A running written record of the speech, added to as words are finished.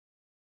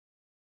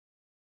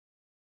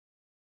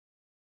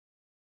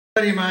A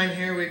buddy of mine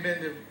here, we've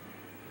been to a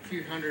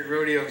few hundred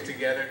rodeos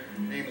together.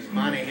 His name is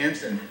Montey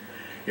Henson.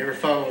 You ever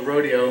follow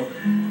rodeo?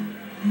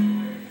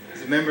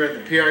 He's a member of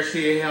the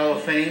PRCA Hall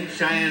of Fame,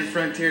 Cheyenne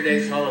Frontier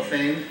Days Hall of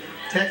Fame,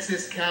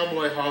 Texas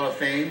Cowboy Hall of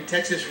Fame,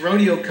 Texas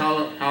Rodeo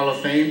Hall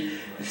of Fame,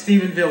 and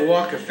Stephenville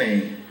Walk of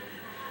Fame.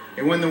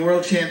 He won the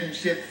World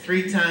Championship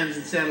 3 times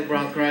in saddle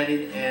bronc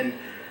riding and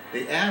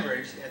the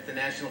average at the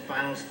national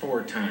finals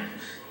 4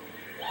 times.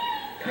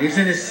 He's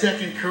in his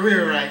 2nd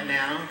career right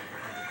now.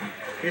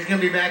 He's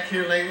going to be back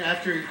here late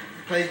after he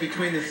plays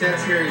between the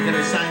sets here. He's going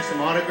to sign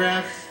some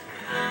autographs.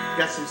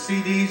 Got some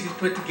CDs he's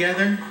put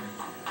together.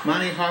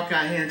 Montey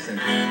Hawkeye Henson.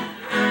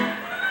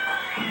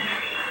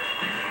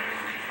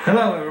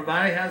 Hello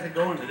everybody, how's it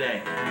going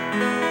today?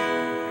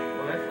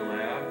 Well, that's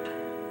loud.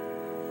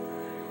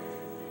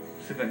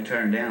 See if I can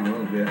turn it down a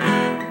little bit.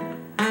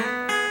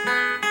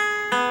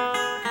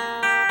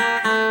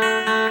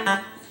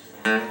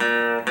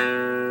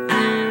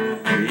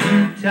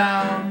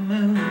 Utah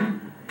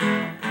moon,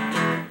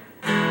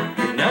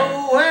 you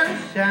know where to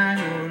shine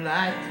your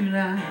light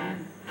tonight.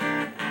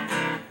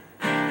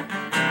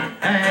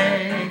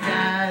 Hey,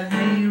 guide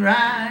me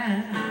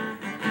right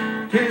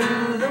to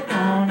the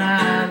one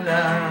I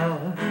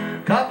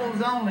love.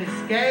 Couples only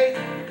skate,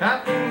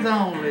 couples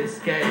only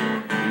skate.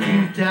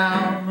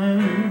 Utah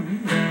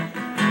moon,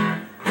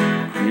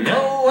 you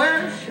know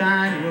where to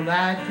shine your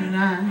light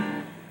tonight.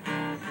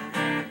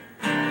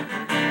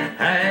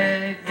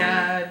 Hey,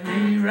 guide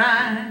me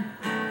right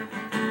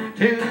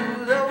to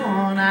the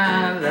one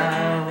I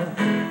love.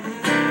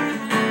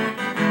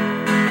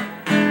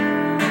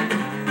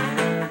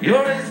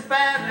 You're as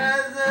fat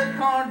as a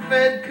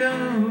corn-fed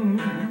coon,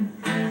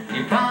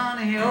 you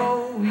funny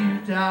old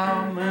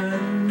Utah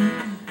moon.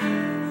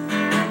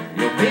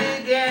 You're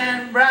big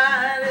and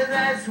bright as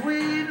that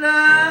sweet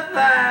love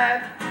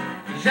light,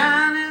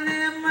 shining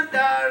in my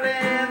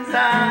darling's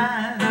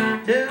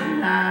eyes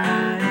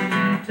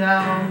tonight,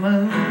 Utah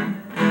moon.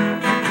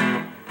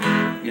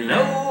 You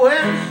know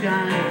where to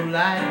shine your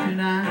light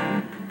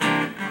tonight.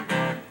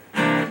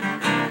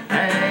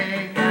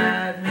 Hey,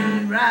 guide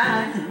me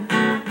right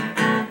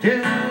to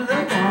the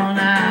one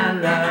I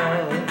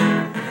love.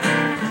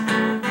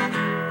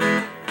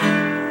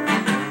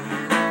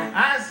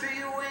 I see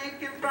you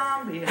winking from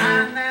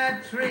behind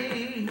that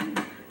tree.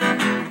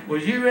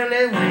 Was you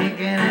really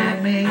winking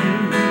at me?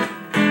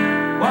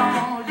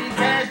 Won't you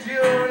cast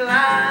your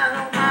light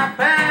on my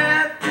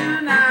path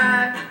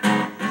tonight?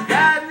 Just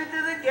guide me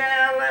to the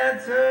gal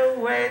that's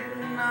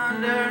waiting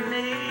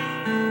underneath.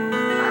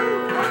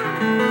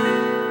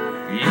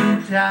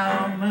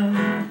 Utah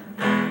moon,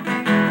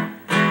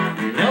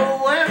 you know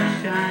where to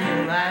shine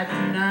your light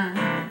tonight.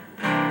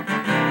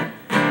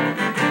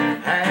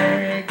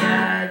 Hey,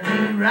 guide me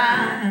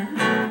right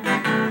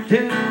to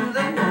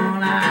the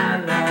one I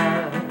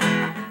love.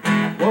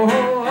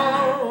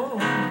 Whoa,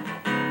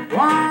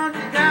 won't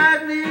you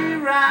guide me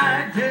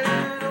right to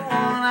the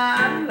one I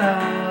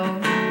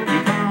love? You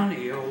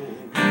funny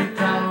old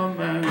Utah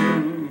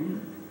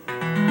moon.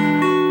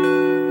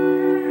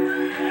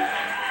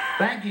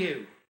 Thank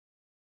you.